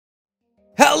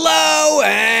Hello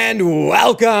and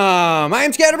welcome! I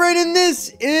am Scatterbrain and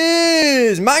this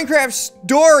is Minecraft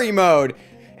Story Mode.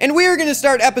 And we are going to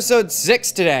start episode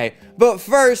 6 today. But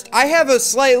first, I have a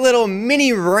slight little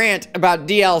mini rant about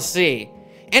DLC.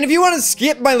 And if you want to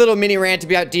skip my little mini rant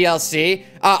about DLC,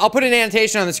 I'll put an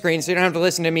annotation on the screen so you don't have to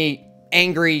listen to me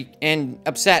angry and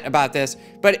upset about this.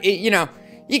 But, you know,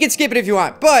 you can skip it if you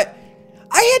want. But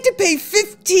I had to pay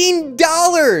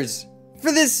 $15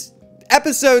 for this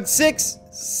episode 6,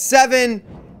 7,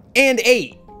 and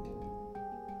 8.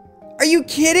 Are you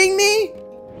kidding me?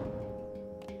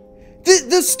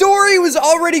 The story was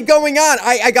already going on.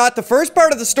 I got the first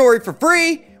part of the story for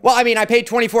free. Well, I mean, I paid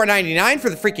 $24.99 for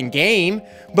the freaking game,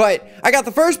 but I got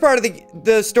the first part of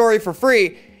the story for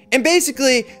free. And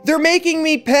basically, they're making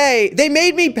me pay. They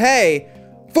made me pay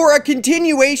for a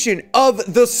continuation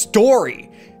of the story.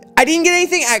 I didn't get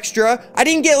anything extra. I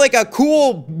didn't get like a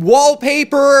cool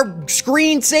wallpaper,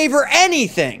 screensaver,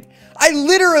 anything. I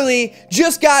literally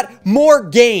just got more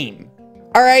game.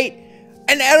 All right?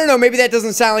 And I don't know, maybe that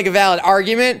doesn't sound like a valid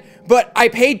argument, but I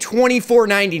paid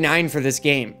 $24.99 for this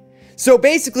game. So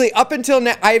basically, up until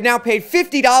now, I have now paid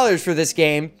 $50 for this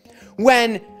game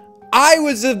when I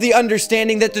was of the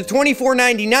understanding that the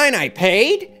 $24.99 I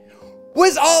paid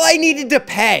was all I needed to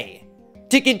pay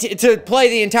to play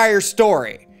the entire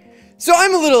story. So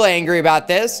I'm a little angry about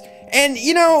this, and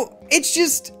you know, it's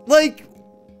just like,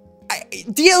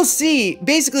 DLC,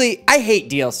 basically, I hate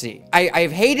DLC.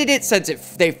 I've hated it since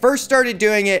they first started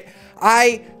doing it.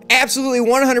 I absolutely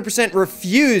 100%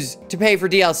 refuse to pay for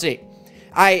DLC.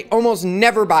 I almost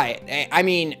never buy it. I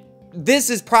mean,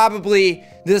 this is probably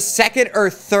the second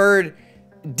or third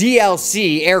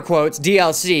DLC, air quotes,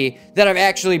 DLC, that I've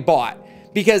actually bought.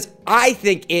 Because I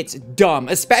think it's dumb,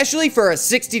 especially for a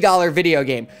 $60 video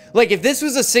game. Like, if this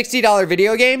was a $60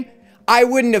 video game, I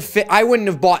wouldn't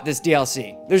have bought this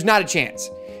DLC. There's not a chance.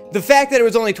 The fact that it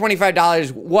was only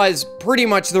 $25 was pretty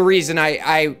much the reason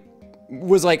I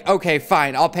was like, okay,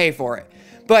 fine, I'll pay for it.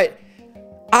 But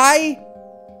I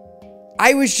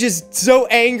was just so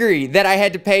angry that I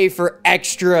had to pay for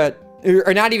extra,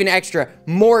 or not even extra,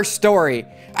 more story.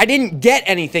 I didn't get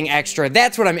anything extra.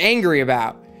 That's what I'm angry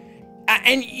about.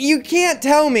 And you can't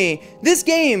tell me, this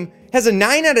game has a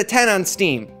 9 out of 10 on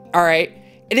Steam, all right?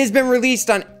 It has been released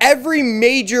on every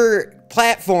major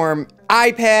platform,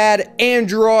 iPad,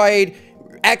 Android,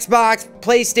 Xbox,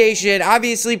 PlayStation,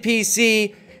 obviously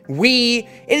PC, Wii.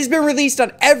 It has been released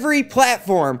on every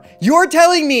platform. You're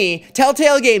telling me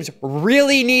Telltale Games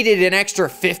really needed an extra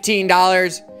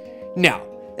 $15?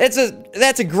 No.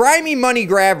 That's a grimy money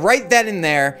grab right then and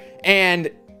there,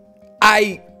 and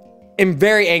I am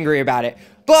very angry about it.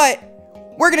 But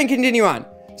we're gonna continue on.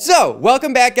 So,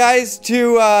 welcome back, guys,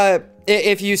 to,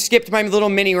 if you skipped my little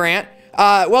mini rant,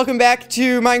 welcome back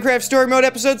to Minecraft Story Mode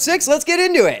Episode 6. Let's get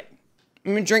into it.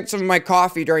 I'm gonna drink some of my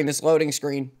coffee during this loading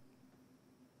screen.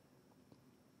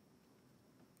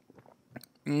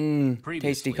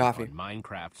 Tasty coffee. On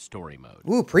Minecraft Story Mode.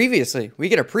 Ooh, previously. We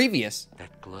get a previous.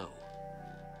 That glow,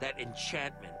 that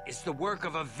enchantment is the work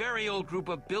of a very old group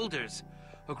of builders.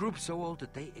 A group so old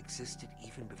that they existed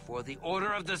even before the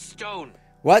Order of the Stone.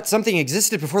 What? Something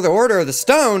existed before the Order of the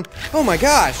Stone? Oh my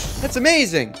gosh, that's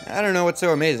amazing. I don't know what's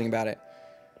so amazing about it.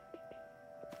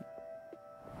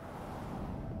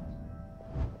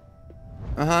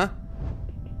 Uh-huh.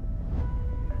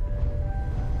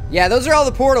 Yeah, those are all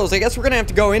the portals. I guess we're gonna have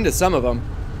to go into some of them.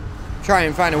 Try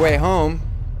and find a way home.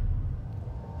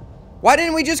 Why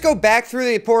didn't we just go back through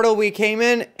the portal we came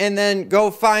in and then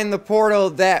go find the portal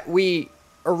that we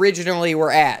originally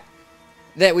were at?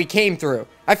 That we came through?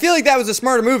 I feel like that was a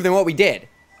smarter move than what we did.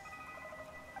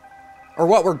 Or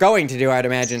what we're going to do, I'd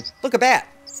imagine. Look, a bat.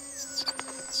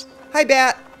 Hi,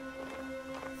 bat.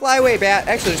 Fly away, bat.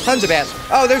 Actually, there's tons of bats.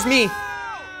 Oh, there's me.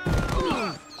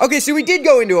 Okay, so we did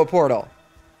go into a portal.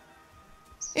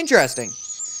 Interesting.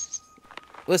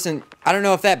 Listen, I don't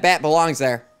know if that bat belongs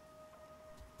there.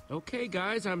 Okay,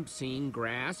 guys, I'm seeing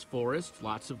grass, forest,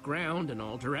 lots of ground in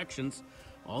all directions.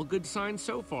 All good signs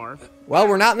so far. Well,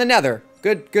 we're not in the nether.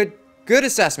 Good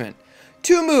assessment.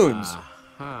 2 moons.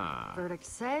 Verdict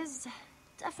says,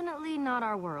 definitely not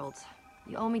our world.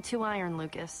 You owe me 2 iron,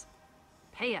 Lucas.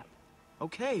 Pay up.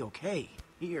 Okay.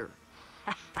 Here.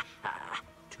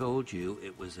 Told you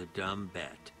it was a dumb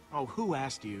bet. Oh, who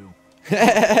asked you?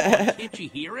 Can't you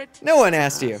hear it? No one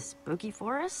asked you. Spooky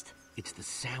forest? It's the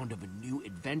sound of a new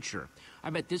adventure. I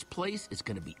bet this place is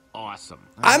gonna be awesome.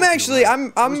 I'm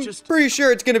pretty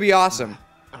sure it's gonna be awesome.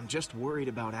 I'm just worried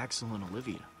about Axel and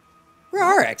Olivia. Where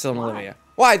are Axel and Olivia?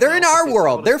 Why? They're in our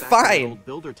world. They're fine. Old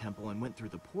builder temple and went through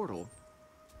the portal.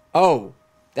 Oh,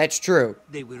 that's true.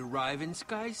 They would arrive in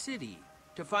Sky City.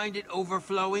 to find it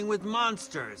overflowing with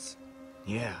monsters.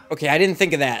 Yeah. Okay, I didn't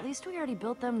think of that. At least we already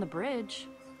built them the bridge.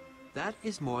 That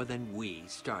is more than we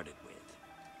started with.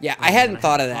 Yeah, I hadn't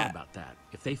thought of Thought that. about that.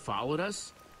 If they followed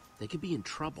us, they could be in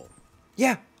trouble.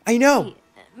 Yeah, I know.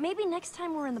 Hey, maybe next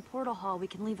time we're in the portal hall, we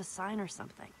can leave a sign or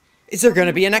something. Is there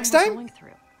gonna be a next We're time? going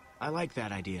through. I like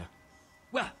that idea.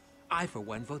 Well, I for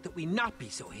one vote that we not be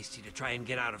so hasty to try and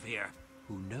get out of here.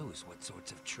 Who knows what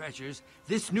sorts of treasures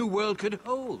this new world could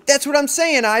hold? That's what I'm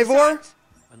saying, Ivor. Besides,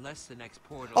 unless the next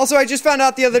portal. Also, I just found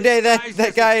out the other day that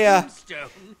that guy,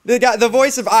 the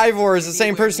voice of Ivor is the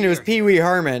same person who was Pee Wee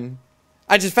Herman.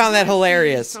 I just found that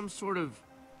hilarious. Some sort of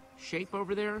shape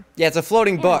over there? Yeah, it's a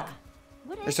floating book.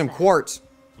 What is There's some that? quartz.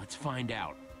 Let's find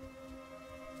out.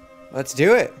 Let's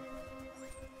do it.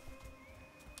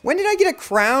 When did I get a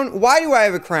crown? Why do I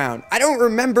have a crown? I don't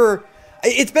remember.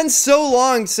 It's been so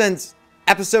long since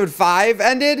episode 5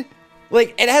 ended.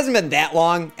 Like, it hasn't been that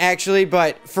long, actually,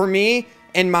 but for me,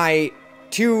 in my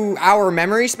 2-hour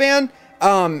memory span,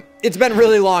 it's been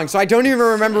really long, so I don't even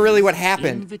remember really what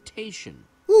happened. Invitation.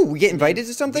 Ooh, we get invited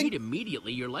to something? Read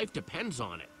immediately, your life depends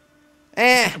on it.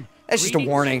 That's just a Greetings,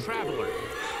 warning. traveler.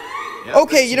 Yep,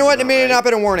 Okay, that you know what? It seems may about not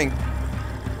been a warning.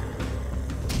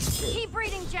 Keep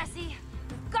reading, Jesse.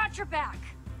 Got your back.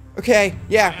 Okay,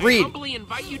 yeah, I read. humbly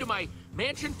invite you to my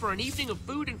mansion for an evening of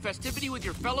food and festivity with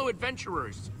your fellow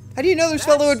adventurers. How do you know there's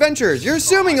fellow adventurers? You're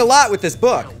assuming a lot with this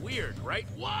book. Kinda weird, right?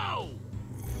 Whoa!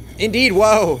 Indeed,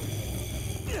 whoa.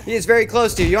 He is very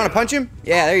close to you. You want to punch him?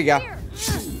 Yeah, there you go. Here.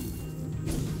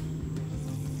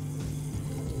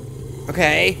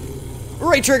 Okay.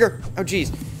 Right trigger. Oh,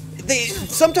 jeez.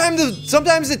 Sometimes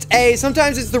it's A,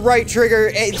 sometimes it's the right trigger.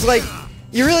 It's like,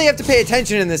 you really have to pay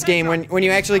attention in this game when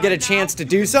you actually get a chance to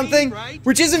do something,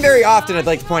 which isn't very often, I'd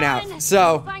like to point out.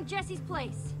 So, Find Jesse's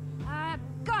place.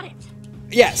 Got it.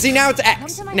 yeah, see, now it's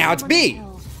X. Now it's B.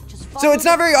 So it's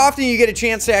not very often you get a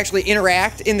chance to actually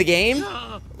interact in the game,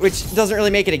 which doesn't really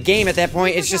make it a game at that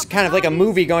point. It's just kind of like a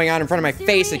movie going on in front of my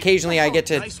face. Occasionally I get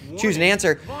to choose an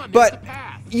answer, but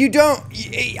you don't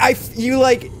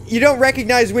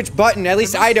recognize which button. At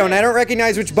least I don't. I don't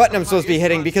recognize which button I'm supposed to be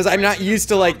hitting because I'm not used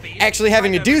to like actually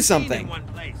having to do something.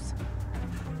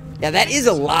 Yeah, that is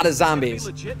a lot of zombies.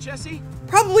 Legit, Jesse?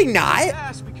 Probably not.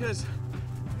 Ask because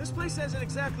this place hasn't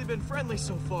exactly been friendly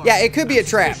so far. Yeah, it could be a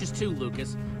trap. Suspicious too,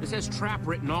 Lucas. This has trap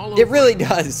written all over It really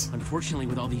does. Unfortunately,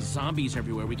 with all these zombies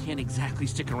everywhere, we can't exactly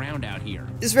stick around out here.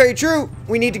 It's very true.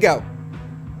 We need to go.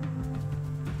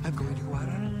 I'm going to go out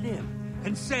on a limb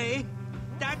and say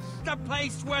that's the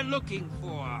place we're looking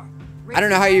for. I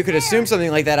don't know how you could assume something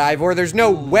like that, Ivor. There's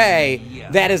no way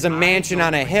that is a mansion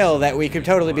on a hill that we could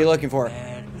totally be looking for.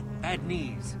 Bad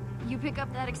knees. You pick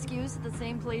up that excuse at the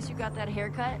same place you got that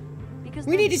haircut? Because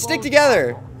We they're need to stick both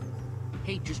together. awful.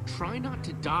 Hey, just try not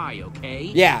to die, okay?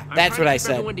 Yeah, I'm that's trying what to I keep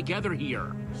said. Everyone together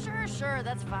here. Sure,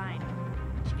 that's fine.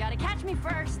 But you gotta catch me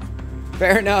first.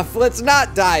 Fair enough. Let's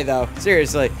not die, though.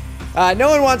 Seriously. No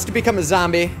one wants to become a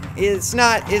zombie. It's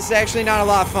actually not a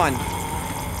lot of fun.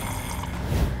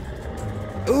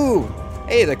 Ooh.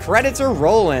 Hey, the credits are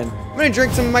rolling. I'm gonna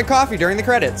drink some of my coffee during the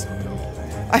credits.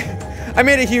 I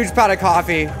made a huge pot of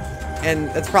coffee, and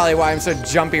that's probably why I'm so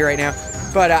jumpy right now.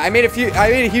 But I made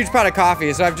a huge pot of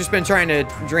coffee, so I've just been trying to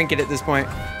drink it at this point.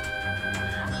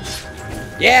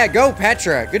 Yeah, go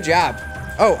Petra. Good job.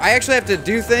 Oh, I actually have to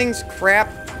do things? Crap.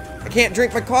 I can't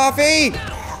drink my coffee.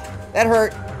 That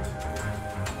hurt.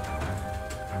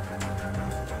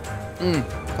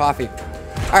 Coffee.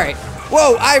 All right.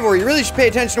 Whoa, Ivor, you really should pay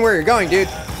attention to where you're going, dude.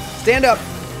 Stand up.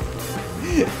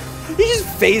 He just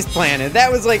face planted.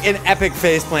 That was like an epic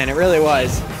face plant. It really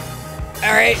was.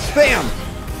 All right, bam.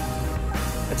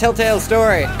 A telltale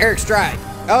story. Eric Stride.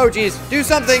 Oh, geez. Do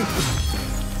something.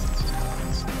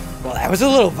 Well, that was a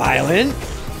little violent.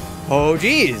 Oh,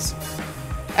 geez.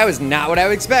 That was not what I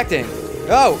was expecting.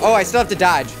 Oh, I still have to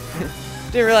dodge.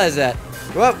 Didn't realize that.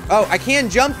 Whoa, oh, I can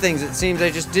jump things, it seems. I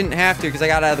just didn't have to because I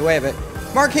got out of the way of it.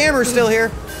 Mark Hammer's still here.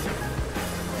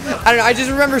 I don't know, I just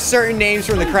remember certain names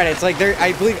from the credits. Like,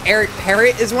 I believe Eric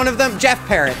Parrott is one of them. Jeff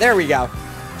Parrott, there we go.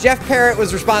 Jeff Parrott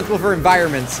was responsible for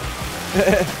environments.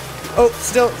 Oh,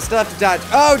 still have to dodge.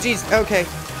 Oh, geez, okay.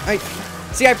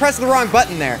 See, I pressed the wrong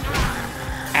button there.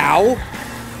 Ow.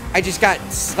 I just got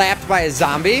slapped by a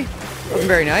zombie. Wasn't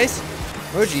very nice.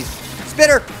 Oh, geez.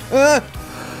 Spitter.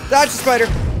 Dodge the spider.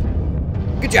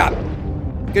 Good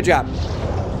job. Good job.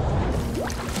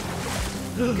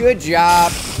 Good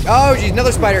job. Oh, geez,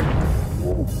 another spider.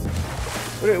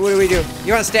 What do we do?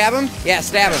 You want to stab him? Yeah,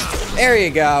 stab him. There you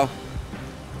go.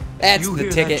 That's You the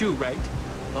hear ticket. that too, right?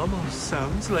 Almost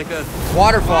sounds like a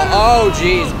Waterfall. Oh,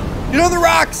 geez. Get on the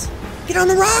rocks. Get on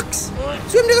the rocks.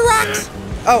 Swim to the rocks.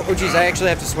 Oh, oh geez, I actually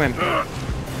have to swim.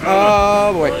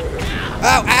 Oh boy.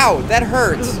 Ow, ow, that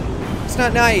hurts. It's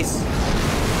not nice.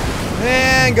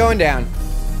 And going down.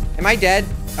 Am I dead?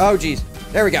 Oh geez.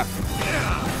 There we go.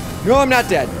 No, I'm not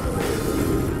dead.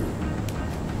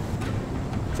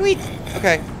 Sweet.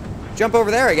 Okay. Jump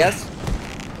over there, I guess.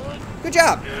 Good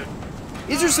job.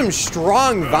 These are some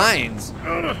strong vines.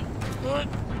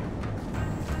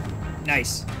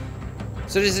 Nice.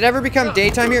 So does it ever become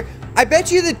daytime here? I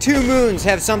bet you the 2 moons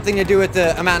have something to do with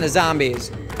the amount of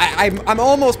zombies. I'm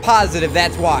almost positive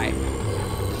that's why.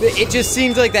 It just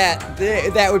seems like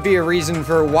that would be a reason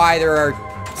for why there are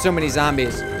so many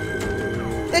zombies.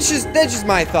 That's just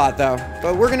my thought though.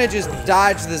 But we're gonna just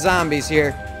dodge the zombies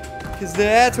here, because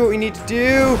that's what we need to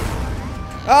do.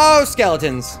 Oh,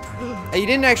 skeletons. You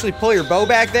didn't actually pull your bow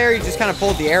back there, you just kind of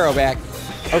pulled the arrow back.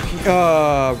 Okay,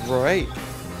 right.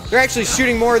 They're actually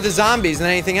shooting more of the zombies than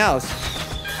anything else.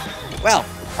 Well,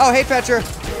 oh, hey Petra,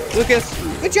 Lucas,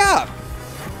 good job.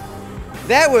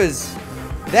 That was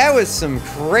some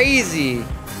crazy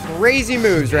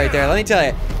moves right there, let me tell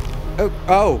you.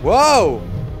 Oh, whoa.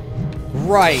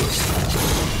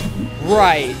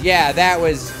 Right, yeah, that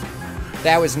was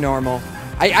normal.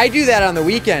 I do that on the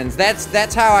weekends.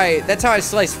 That's how I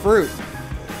slice fruit.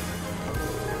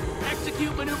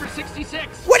 Execute maneuver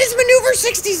 66. What is maneuver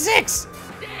 66?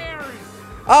 Stairs.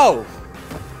 Oh.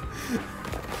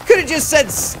 Could have just said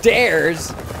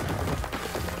stairs.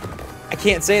 I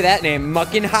can't say that name.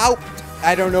 Muckenhaupt.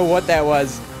 I don't know what that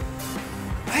was.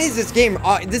 Why is this game?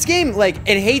 This game, like,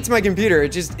 it hates my computer.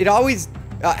 It always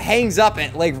hangs up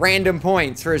at like random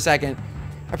points for a second.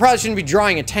 I probably shouldn't be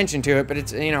drawing attention to it, but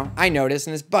it's, you know, I notice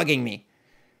and it's bugging me.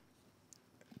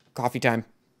 Coffee time.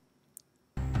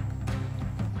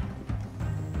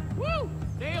 Woo!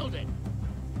 Nailed it.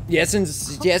 Yes,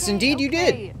 yes, indeed, you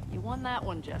did. You won that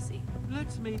one, Jesse.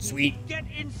 Let's maybe Sweet. get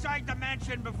inside the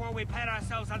mansion before we pat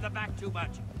ourselves on the back too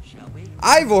much, shall we?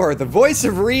 Ivor, the voice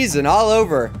of reason, all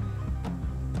over.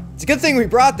 It's a good thing we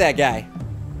brought that guy,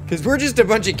 because we're just a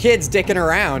bunch of kids dicking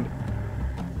around.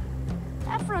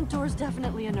 That front door's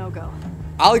definitely a no-go.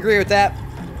 I'll agree with that.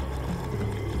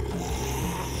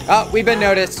 Oh, we've been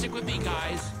noticed. Stick with me,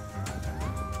 guys.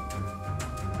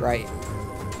 Right.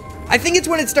 I think it's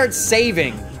when it starts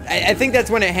saving. I think that's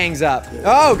when it hangs up.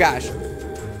 Oh, gosh.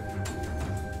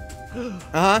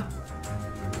 Uh-huh.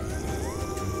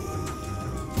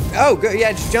 Oh, good.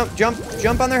 Yeah, just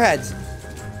jump on their heads.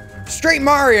 Straight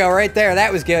Mario right there.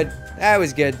 That was good. That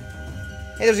was good.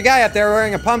 Hey, there's a guy up there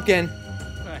wearing a pumpkin.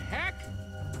 The heck?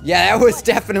 Yeah, that was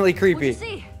definitely What'd creepy. you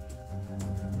see?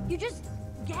 You just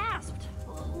gasped,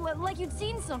 like you'd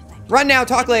seen something. Run now,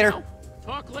 talk later. No.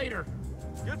 Talk later.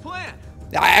 Good plan.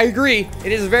 I agree.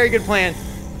 It is a very good plan.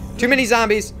 Too many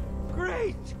zombies.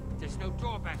 Great! There's no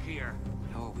door back here.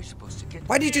 How are we supposed to get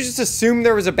Why did you just assume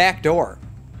there was a back door?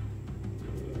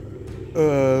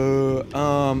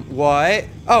 What?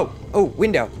 Oh,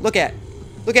 window. Look at.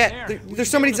 There's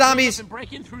so many zombies. And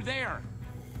break in through there.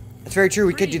 That's very true.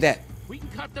 We could do that. We can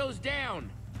cut those down.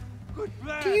 Good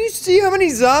plan. Do you see how many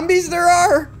zombies there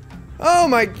are? Oh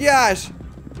my gosh.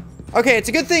 Okay, it's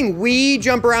a good thing we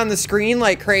jump around the screen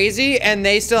like crazy and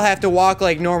they still have to walk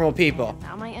like normal people.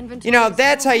 Now my inventory You know, is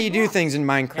that's how full you of do blocks. things in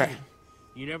Minecraft.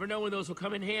 You never know when those will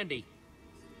come in handy.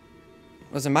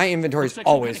 Listen, my inventory's Looks like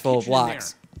some always kind of full of kitchen in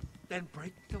blocks. Then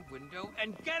break the window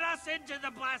and get us into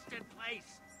the blasted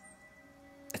place.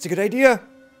 That's a good idea.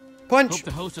 Punch. Hope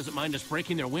the host doesn't mind us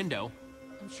breaking their window.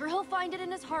 I'm sure he'll find it in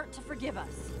his heart to forgive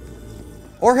us.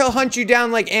 Or he'll hunt you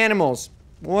down like animals.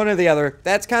 One or the other.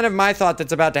 That's kind of my thought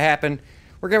that's about to happen.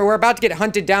 We're about to get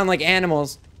hunted down like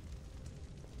animals.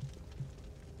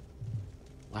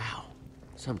 Wow,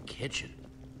 some kitchen.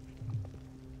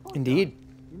 Indeed.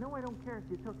 You know I don't care if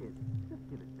you took it. Just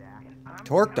give it back.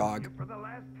 Torque dog. For the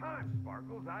last time,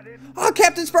 Sparklez, I didn't. Oh,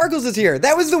 Captain Sparklez is here.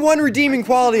 That was the one redeeming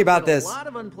quality about this. A lot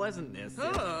of unpleasantness.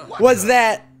 Was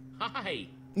that Hi.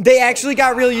 they actually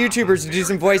got real YouTubers to do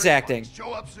some voice acting.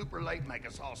 Show up super late, make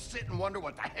us all sit and wonder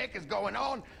what the heck is going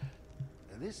on.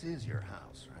 This is your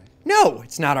house, right? No,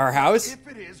 it's not our house. If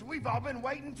it is, we've all been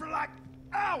waiting for like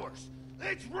hours.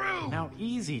 It's rude. Now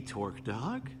easy, Torque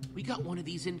Dog. We got one of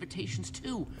these invitations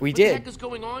too. We what did. What the heck is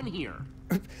going on here?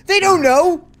 They don't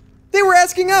know. They were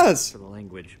asking us. For the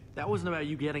language. That wasn't about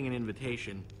you getting an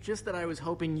invitation. Just that I was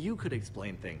hoping you could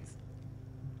explain things.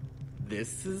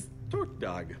 This is Torque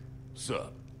Dog.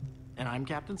 Sup? And I'm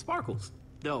Captain Sparklez.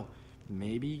 Though,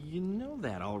 maybe you know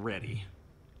that already.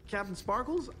 Captain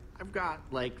Sparklez, I've got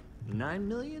like 9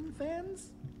 million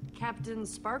fans? Captain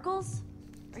Sparklez?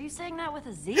 Are you saying that with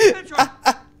a Z? Petra,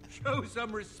 show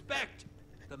some respect.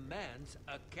 The man's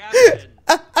a captain.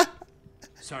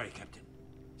 Sorry, Captain.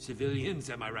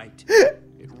 Civilians, am I right?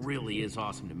 It really is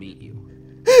awesome to meet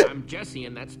you. I'm Jesse,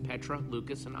 and that's Petra,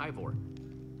 Lucas, and Ivor.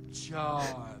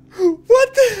 Charm.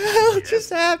 What the hell just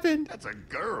happened? That's a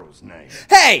girl's name.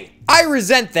 Hey, I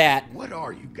resent that. What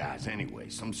are you guys anyway?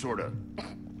 Some sort of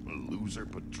loser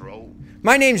patrol?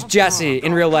 My name's Jesse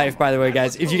in real life, by the way,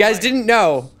 guys. If you guys didn't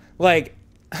know, like,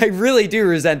 I really do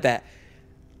resent that.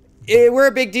 We're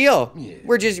a big deal. Yeah.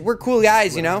 We're cool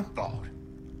guys, you know? Thought.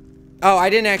 Oh,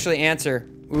 I didn't actually answer.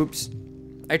 Oops.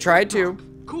 I tried to.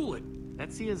 Cool it.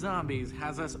 That sea of zombies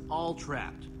has us all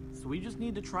trapped, so we just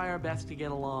need to try our best to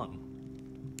get along.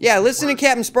 Yeah, listen to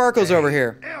Captain Sparklez over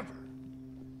here. Ever.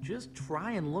 Just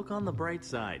try and look on the bright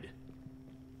side.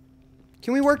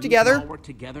 Can we work We together? all work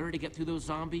together to get through those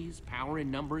zombies, power in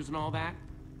numbers and all that.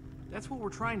 That's what we're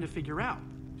trying to figure out.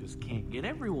 Just can't get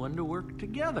everyone to work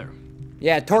together.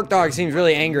 Yeah, Torque Dog seems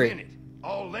really angry. Minute.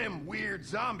 All them weird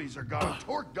zombies are gone.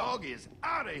 Torque Dog is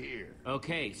out of here.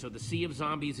 Okay, so the sea of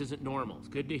zombies isn't normal. It's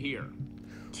good to hear.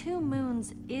 2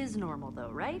 moons is normal,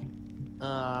 though, right?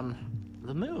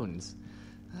 The moons.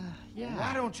 Yeah.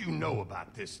 Why don't you know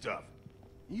about this stuff?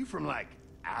 You from like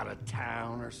out of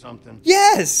town or something?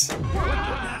 Yes!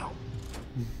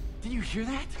 Did you hear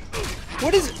that?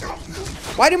 What is...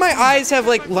 Why do my eyes have,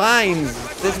 like,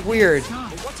 lines? That's weird.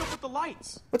 What's up with the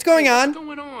lights? What's going on? What's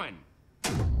going on?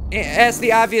 Ask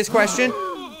the obvious question.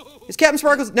 Is Captain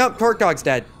Sparklez... Nope, Torque Dog's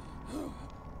dead.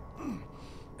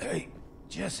 Hey,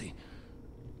 Jesse.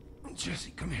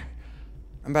 Jesse, come here.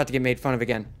 I'm about to get made fun of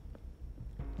again.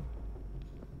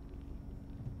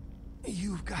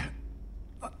 You've got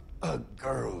a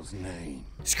girl's name.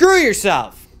 Screw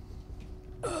yourself!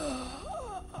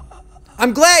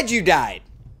 I'm glad you died.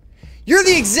 You're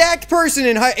the exact person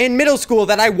in middle school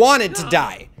that I wanted to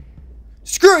die.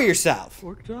 Screw yourself.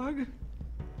 Fork dog?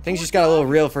 Things just got a little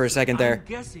real for a second I'm there.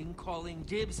 guessing calling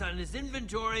dibs on his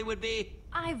inventory would be...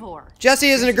 Ivor. Jesse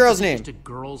isn't a girl's name. Just a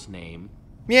girl's name.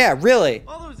 Yeah, really.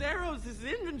 All those arrows, his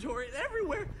inventory,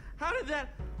 everywhere. How did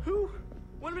that? Who?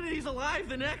 One minute he's alive,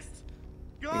 the next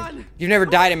gone. You've never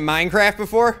died in Minecraft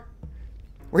before?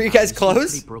 Were you guys Seems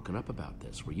close? Pretty broken up about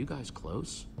this. Were you guys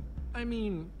close? I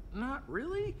mean, not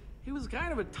really. He was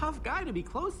kind of a tough guy to be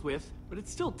close with, but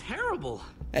it's still terrible.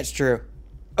 That's true.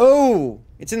 Oh,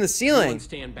 it's in the Everyone ceiling.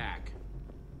 stand back.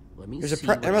 Let me There's see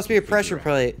there what must I be a can pressure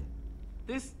figure out. plate.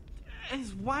 This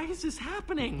is why is this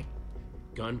happening?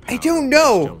 Gunpowder, I don't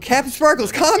know. redstone, Captain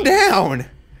Sparklez, calm down.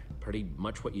 Pretty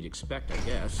much what you'd expect, I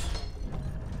guess.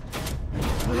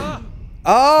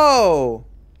 Oh.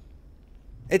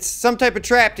 It's some type of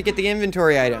trap to get the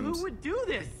inventory items. Who would do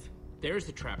this? There's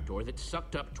the trapdoor that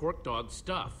sucked up Torque Dog's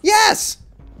stuff. Yes!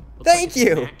 Looks like Thank it's a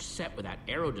you. matched set with that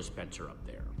arrow dispenser up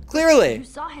there. Clearly. You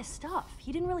saw his stuff.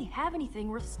 He didn't really have anything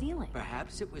worth stealing.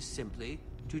 Perhaps it was simply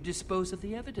to dispose of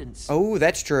the evidence. Oh,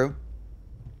 that's true.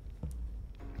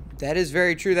 That is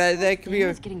very true. That could be a...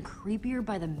 It's getting creepier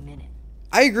by the minute.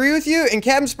 I agree with you, and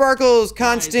Captain Sparklez's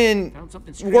constant found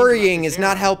something strange worrying about this is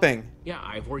not arrow. helping. Yeah,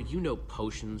 Ivor, you know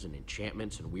potions and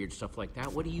enchantments and weird stuff like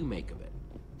that. What do you make of it?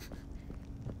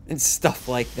 And stuff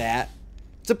like that.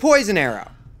 It's a poison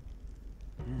arrow.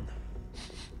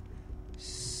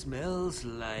 Smells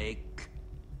like...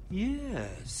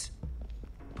 Yes.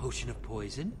 Potion of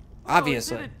poison?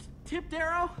 Obviously. Oh, is it a tipped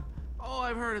arrow? Oh,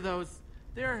 I've heard of those.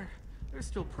 They're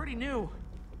still pretty new.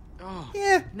 Oh,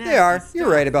 Yeah, they nasty are. stuff.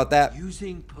 You're right about that.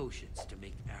 Using potions to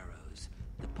make arrows.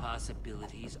 The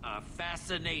possibilities are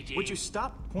fascinating. Would you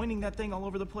stop pointing that thing all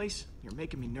over the place? You're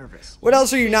making me nervous. What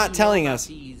else are you not know telling about us?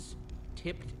 These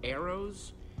tipped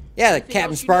arrows? Yeah, Anything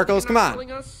Captain else you know that Sparklez, you're come not on.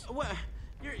 telling us? What?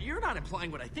 You're not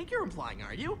implying what I think you're implying,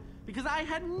 are you? Because I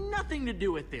had nothing to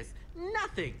do with this.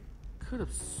 Nothing. Could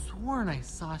have sworn I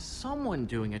saw someone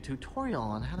doing a tutorial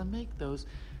on how to make those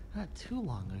not too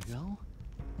long ago.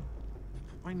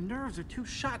 My nerves are too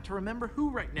shot to remember who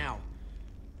right now.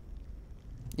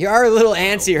 You are a little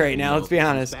antsy right now, let's be Comes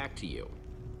honest. Back to you.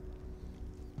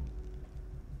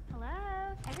 Hello?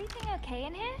 Everything okay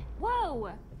in here?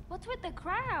 Whoa! What's with the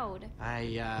crowd?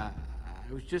 I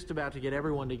was just about to get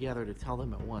everyone together to tell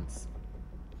them at once.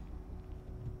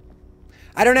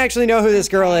 I don't actually know who this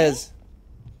girl is.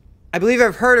 I believe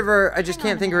I've heard of her, I just Hang on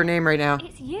can't a think of her minute. name right now.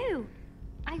 It's you.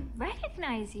 I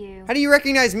recognize you. How do you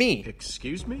recognize me?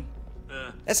 Excuse me?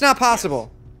 That's not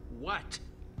possible. What?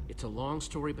 It's a long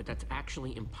story, but that's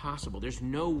actually impossible. There's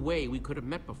no way we could have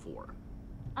met before.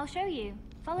 I'll show you.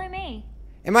 Follow me.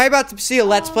 Am I about to see a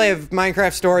Let's Play of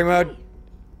Minecraft Story Mode?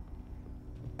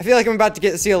 I feel like I'm about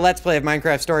to see a Let's Play of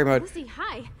Minecraft Story Mode. Lucy,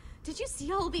 hi. Did you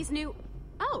see all these new...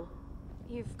 Oh,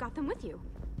 you've got them with you.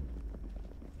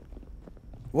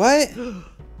 What?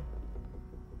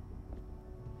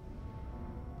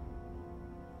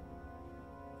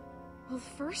 Well,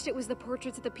 first it was the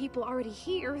portraits of the people already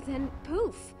here, then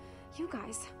poof, you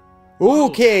guys.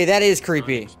 Okay, that is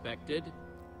creepy. Unexpected.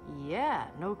 Yeah,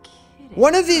 no kidding.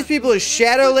 One of these people is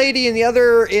Shadow Lady and the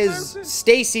other is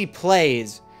Stacy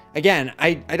Plays. Again,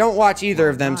 I don't watch either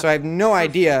of them, so I have no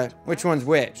idea which one's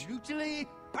which. Hugely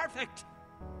perfect.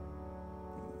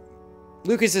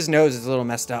 Lucas's nose is a little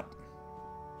messed up.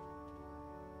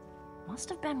 Must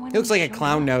have been when It looks we like a showed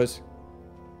clown up. nose.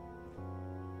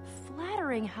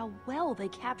 Flattering how well they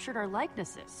captured our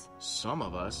likenesses. Some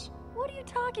of us. What are you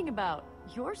talking about?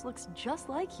 Yours looks just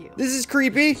like you. This is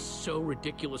creepy. So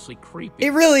ridiculously creepy.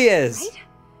 It really is. Right?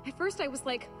 At first I was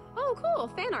like, oh cool,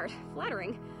 fan art,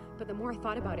 flattering. But the more I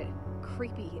thought about it,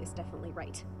 creepy is definitely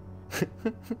right.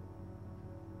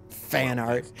 Fan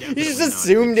art. You definitely just not a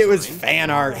assumed good it was sign. fan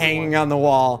art hanging on the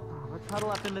wall. Let's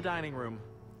huddle up in the dining room.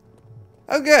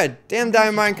 Oh good. Damn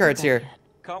diamond minecart's here.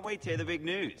 Can't wait to hear the big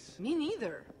news. Me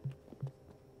neither.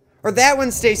 Or that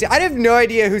one's Stacy. I have no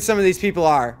idea who some of these people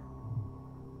are.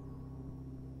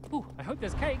 Ooh, I hope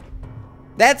there's cake.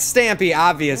 That's Stampy,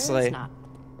 obviously. It's not.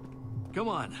 Come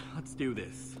on, let's do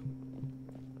this.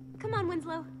 Come on,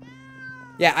 Winslow.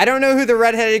 Yeah, I don't know who the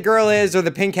redheaded girl is or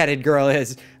the pink-headed girl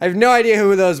is. I have no idea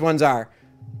who those ones are.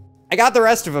 I got the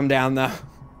rest of them down, though.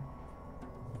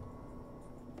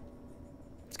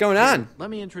 What's going on? Let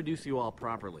me introduce you all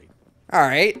properly. All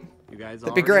right. You guys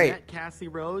That'd be already great. met Cassie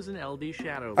Rose and LD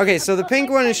Shadow. Okay, so the pink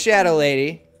one is Shadow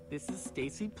Lady. This is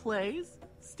Stacy Plays,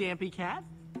 Stampy Cat,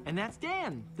 and that's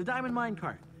Dan, the diamond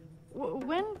minecart.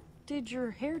 When did your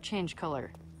hair change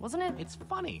color? Wasn't it? It's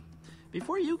funny.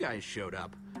 Before you guys showed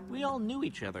up, we all knew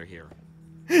each other here.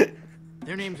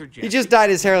 Their names are Jesse. He just dyed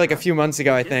his hair like a few months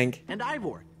ago, I think. And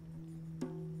Ivor.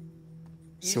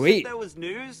 You Sweet. said there was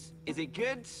news? Is it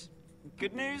good?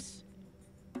 Good news?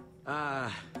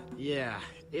 Yeah.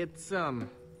 It's,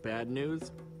 bad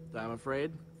news, I'm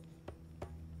afraid.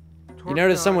 You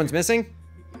notice Torque someone's Dog missing?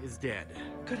 is dead.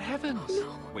 Good heavens.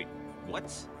 Wait,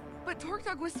 what? But Torque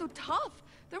Dog was so tough.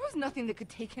 There was nothing that could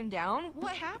take him down.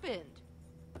 What happened?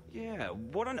 Yeah,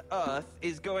 what on earth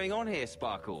is going on here,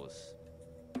 Sparklez?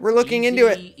 We're looking into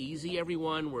it. Easy,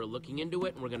 everyone. We're looking into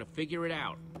it, and we're gonna figure it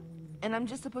out. And I'm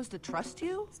just supposed to trust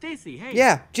you? Stacy, hey.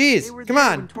 Yeah, They jeez, were come there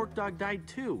on. when Torque Dog died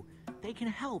too. They can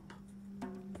help.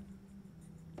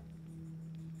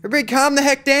 Everybody calm the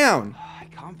heck down. I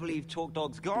can't believe Talk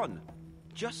Dog's gone.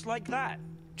 Just like that.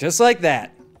 Just like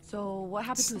that. So what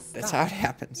happened to his stuff? That's how it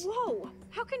happens. Whoa,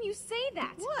 how can you say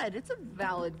that? What? It's a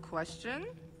valid question.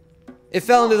 It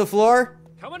fell into the floor?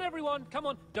 Come on, everyone. Come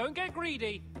on. Don't get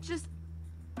greedy. Just,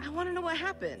 I want to know what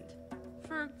happened.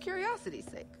 For curiosity's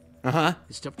sake. Uh-huh.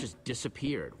 His stuff just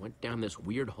disappeared. Went down this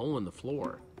weird hole in the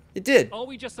floor. It did. Are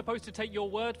we just supposed to take your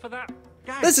word for that?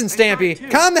 Guys, Listen, I saw it Stampy, too.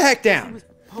 calm the heck He down. was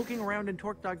poking around in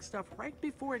Torque Dog's stuff right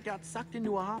before it got sucked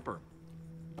into a hopper.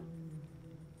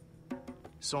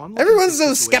 So I'm Everyone's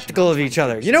so skeptical of each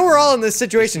other. You know we're all in this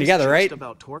situation together, right? Just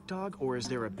about Torque Dog, or is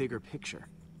there a bigger picture?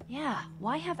 Yeah,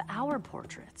 why have our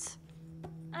portraits?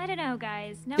 I don't know,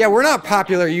 guys. No Yeah, one we're not said that.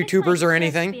 popular I think it's, YouTubers or supposed to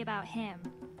anything. be about him.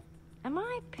 Am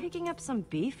I picking up some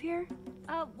beef here?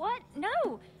 What?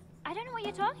 No. I don't know what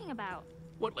you're talking about.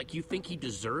 What, like you think he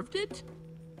deserved it?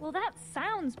 Well, that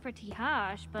sounds pretty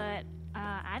harsh, but,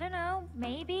 I don't know.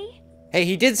 Maybe? Hey,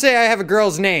 he did say I have a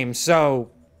girl's name,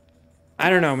 so I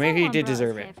don't know. Maybe he Someone did brought us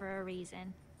deserve here it. for a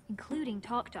reason, including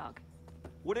Talk Dog.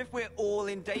 What if we're all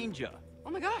in danger? Oh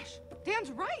my gosh,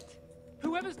 Dan's right.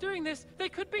 Whoever's doing this, they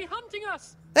could be hunting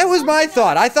us. That was my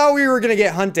thought. I thought we were gonna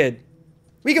get hunted.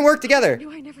 We can work together. I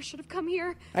knew I never should have come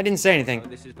here. I didn't say Oh, anything.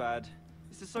 this is bad.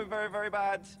 This is so very, very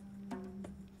bad.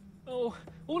 Oh,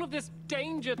 all of this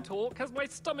danger talk has my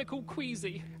stomach all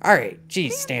queasy. All right,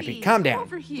 geez, Stampy, calm down.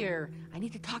 Over here. I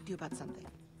need to talk to you about something.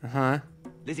 Uh-huh.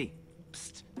 Lizzie.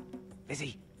 Psst.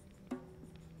 Lizzie.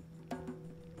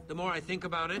 The more I think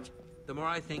about it, the more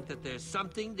I think that there's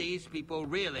something these people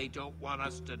really don't want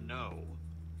us to know.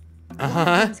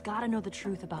 Uh-huh. He's gotta know the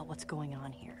truth about what's going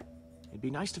on here. It'd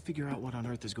be nice to figure out what on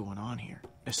earth is going on here,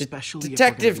 especially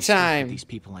detective if we're gonna be stuck time. with these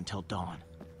people until dawn.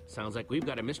 Sounds like we've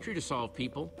got a mystery to solve,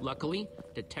 people. Luckily,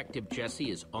 Detective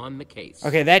Jesse is on the case.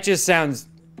 Okay, that just sounds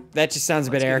a bit Let's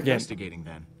get arrogant. investigating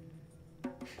then.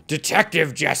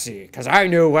 Detective Jesse, because I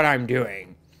know what I'm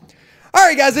doing. All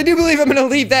right, guys, I do believe I'm going to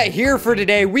leave that here for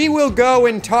today. We will go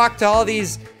and talk to all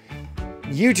these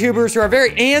YouTubers who are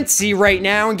very antsy right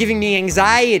now and giving me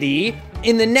anxiety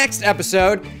in the next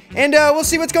episode. And we'll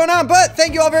see what's going on. But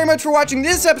thank you all very much for watching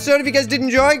this episode. If you guys did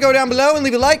enjoy, go down below and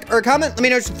leave a like or a comment. Let me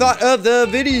know what you thought of the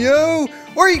video.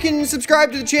 Or you can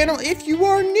subscribe to the channel if you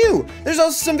are new. There's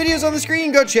also some videos on the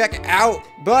screen. Go check out.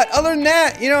 But other than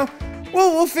that, you know,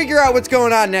 we'll figure out what's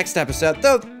going on next episode.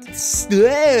 Though,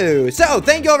 slow. So,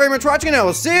 thank you all very much for watching, and I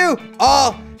will see you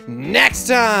all next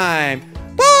time.